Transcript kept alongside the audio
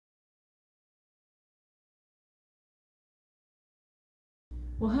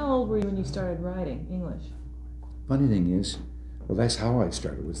Well, how old were you when you started writing English? Funny thing is, well, that's how I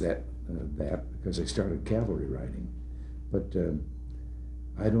started, was that because I started cavalry riding. But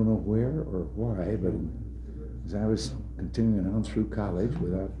I don't know where or why, but as I was continuing on through college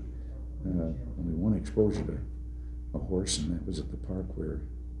without only one exposure to a horse, and that was at the park where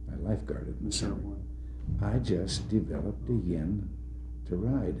I lifeguarded in the summer, I just developed a yen to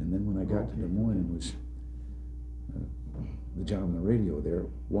ride. And then when I got to Des Moines and was the job on the radio there,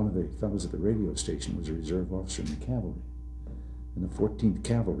 one of the fellows at the radio station was a reserve officer in the cavalry. And the 14th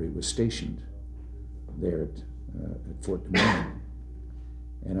Cavalry was stationed there at Fort Des Moines.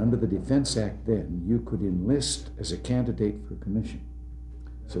 And under the Defense Act then, you could enlist as a candidate for commission.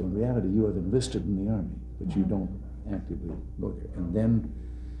 So in reality, you have enlisted in the Army, but you don't actively go there. And then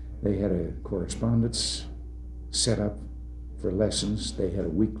they had a correspondence set up for lessons. They had a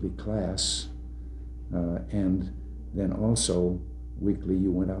weekly class, and then also weekly you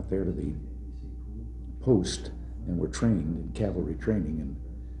went out there to the post and were trained in cavalry training and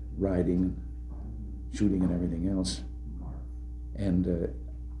riding and shooting and everything else. And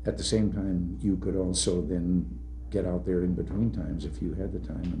at the same time, you could also then get out there in between times if you had the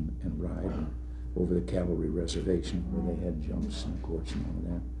time and ride over the cavalry reservation where they had jumps and courts and all of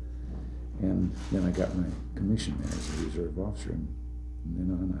that. And then I got my commission there as a reserve officer, and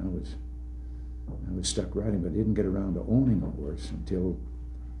then on I was stuck riding, but I didn't get around to owning a horse until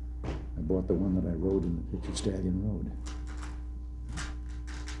I bought the one that I rode in the picture Stallion Road.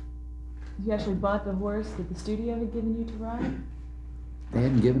 You actually bought the horse that the studio had given you to ride? They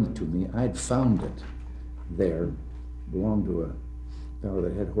hadn't given it to me. I'd found it there. It belonged to a fellow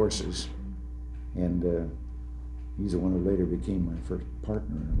that had horses, and he's the one who later became my first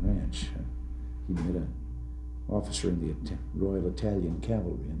partner in a ranch. He'd been an officer in the Royal Italian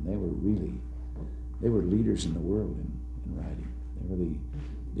Cavalry, and they were leaders in the world in riding. They were the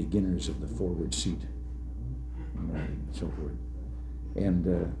beginners of the forward seat in riding and so forth.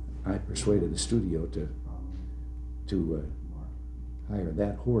 And I persuaded the studio to hire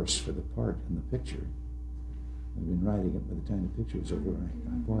that horse for the part in the picture. I'd been riding it by the time the picture was over.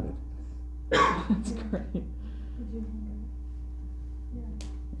 I bought it. That's great.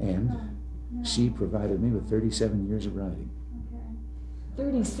 And she provided me with 37 years of riding.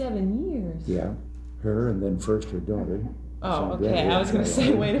 37 years? Yeah, her and then first her daughter. Oh, okay. I was going to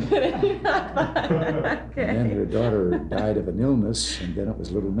say, wait a minute. Okay. And then her daughter died of an illness, and then it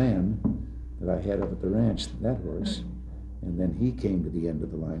was Little Man that I had up at the ranch, that horse. And then he came to the end of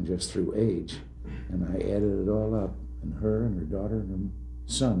the line just through age, and I added it all up, and her daughter and her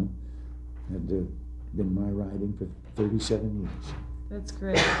son had been my riding for 37 years. That's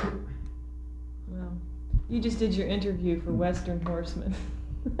great. Well, you just did your interview for Western Horseman.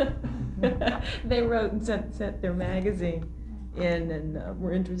 They wrote and sent their magazine in, and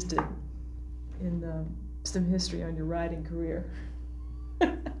were interested in some history on your riding career.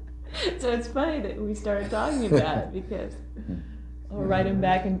 So it's funny that we started talking about it, because I'll write him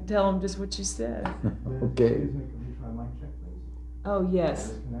back and tell him just what you said. Okay. Oh,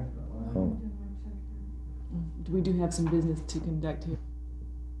 yes. Oh. We do have some business to conduct here.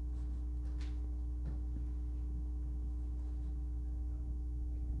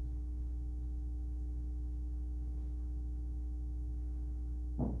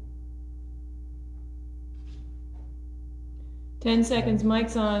 Ten seconds,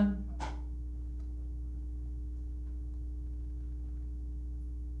 mic's on.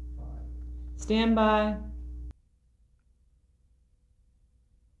 Stand by.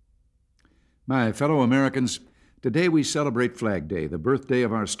 My fellow Americans, today we celebrate Flag Day, the birthday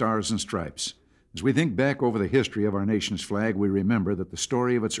of our Stars and Stripes. As we think back over the history of our nation's flag, we remember that the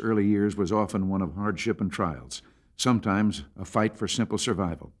story of its early years was often one of hardship and trials, sometimes a fight for simple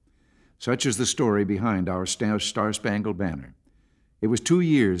survival. Such is the story behind our Star-Spangled Banner. It was 2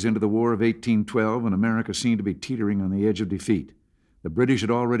 years into the War of 1812 when America seemed to be teetering on the edge of defeat. The British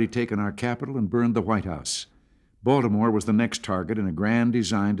had already taken our capital and burned the White House. Baltimore was the next target in a grand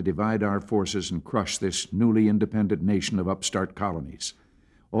design to divide our forces and crush this newly independent nation of upstart colonies.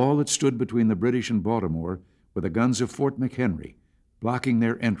 All that stood between the British and Baltimore were the guns of Fort McHenry, blocking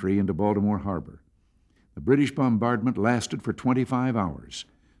their entry into Baltimore Harbor. The British bombardment lasted for 25 hours.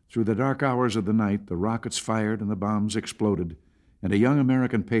 Through the dark hours of the night, the rockets fired and the bombs exploded, and a young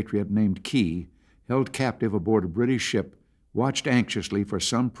American patriot named Key, held captive aboard a British ship, watched anxiously for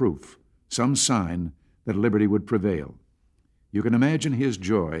some proof, some sign that liberty would prevail. You can imagine his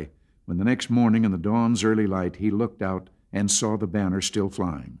joy when the next morning in the dawn's early light he looked out and saw the banner still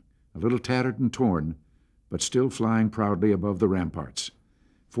flying, a little tattered and torn, but still flying proudly above the ramparts.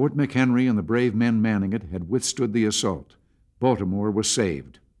 Fort McHenry and the brave men manning it had withstood the assault, Baltimore was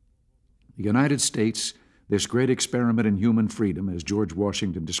saved. The United States, this great experiment in human freedom, as George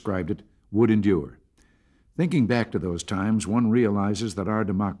Washington described it, would endure. Thinking back to those times, one realizes that our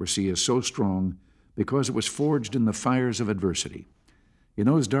democracy is so strong because it was forged in the fires of adversity. In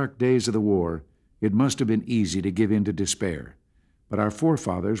those dark days of the war, it must have been easy to give in to despair. But our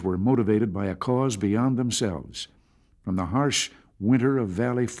forefathers were motivated by a cause beyond themselves. From the harsh winter of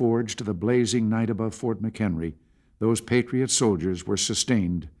Valley Forge to the blazing night above Fort McHenry, those patriot soldiers were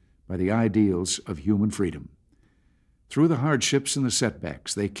sustained by the ideals of human freedom. Through the hardships and the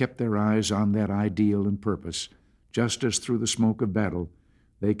setbacks, they kept their eyes on that ideal and purpose, just as through the smoke of battle,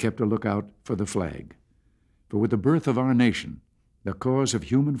 they kept a lookout for the flag. For with the birth of our nation, the cause of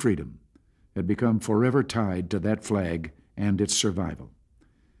human freedom had become forever tied to that flag and its survival.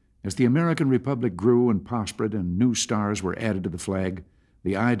 As the American Republic grew and prospered and new stars were added to the flag,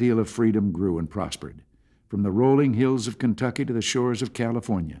 the ideal of freedom grew and prospered. From the rolling hills of Kentucky to the shores of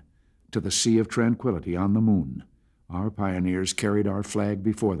California, to the Sea of Tranquility on the moon, our pioneers carried our flag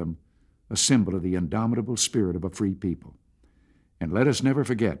before them, a symbol of the indomitable spirit of a free people. And let us never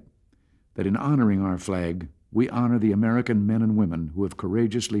forget that in honoring our flag, we honor the American men and women who have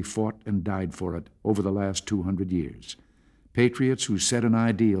courageously fought and died for it over the last 200 years. Patriots who set an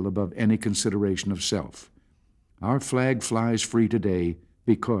ideal above any consideration of self. Our flag flies free today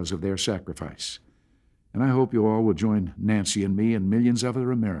because of their sacrifice. And I hope you all will join Nancy and me and millions of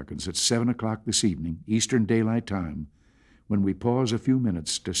other Americans at 7 o'clock this evening, Eastern Daylight Time, when we pause a few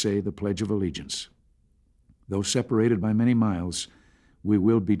minutes to say the Pledge of Allegiance. Though separated by many miles, we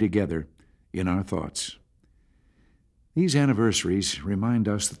will be together in our thoughts. These anniversaries remind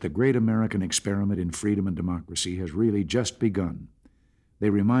us that the great American experiment in freedom and democracy has really just begun. They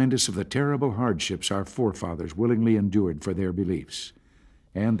remind us of the terrible hardships our forefathers willingly endured for their beliefs,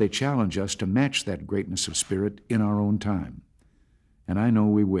 and they challenge us to match that greatness of spirit in our own time. And I know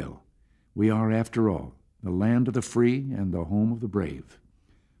we will. We are, after all, the land of the free and the home of the brave.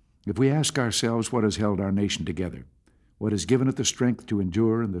 If we ask ourselves what has held our nation together, what has given it the strength to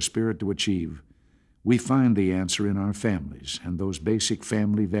endure and the spirit to achieve, we find the answer in our families and those basic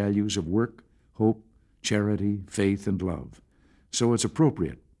family values of work, hope, charity, faith, and love. So it's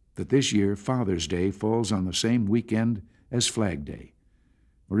appropriate that this year Father's Day falls on the same weekend as Flag Day.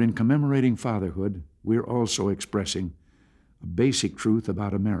 For in commemorating fatherhood, we're also expressing a basic truth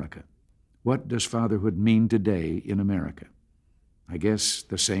about America. What does fatherhood mean today in America? I guess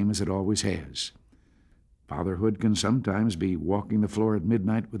the same as it always has. Fatherhood can sometimes be walking the floor at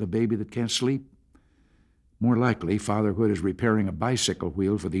midnight with a baby that can't sleep. More likely, fatherhood is repairing a bicycle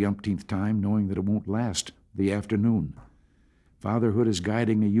wheel for the umpteenth time, knowing that it won't last the afternoon. Fatherhood is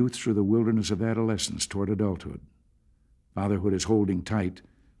guiding a youth through the wilderness of adolescence toward adulthood. Fatherhood is holding tight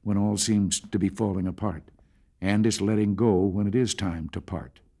when all seems to be falling apart, and is letting go when it is time to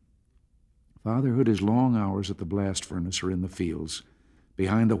part. Fatherhood is long hours at the blast furnace or in the fields,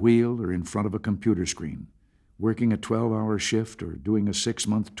 behind the wheel or in front of a computer screen, working a 12-hour shift or doing a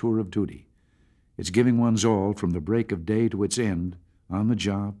 6-month tour of duty. It's giving one's all from the break of day to its end, on the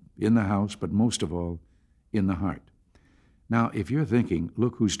job, in the house, but most of all, in the heart. Now, if you're thinking,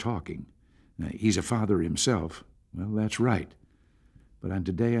 look who's talking, he's a father himself, well, that's right. But on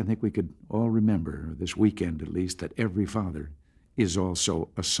today, I think we could all remember, this weekend at least, that every father is also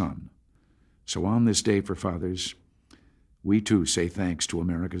a son. So on this day for fathers, we too say thanks to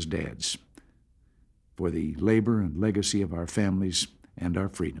America's dads for the labor and legacy of our families and our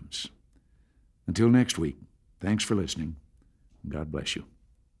freedoms. Until next week, thanks for listening. God bless you.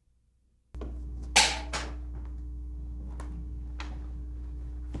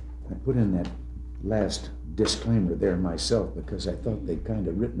 I put in that last disclaimer there myself because I thought they'd kind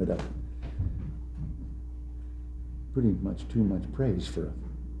of written it up. Pretty much too much praise for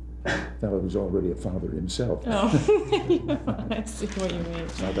a fellow who's already a father himself. Oh, I see what you mean.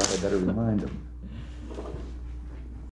 So I thought I'd better remind him.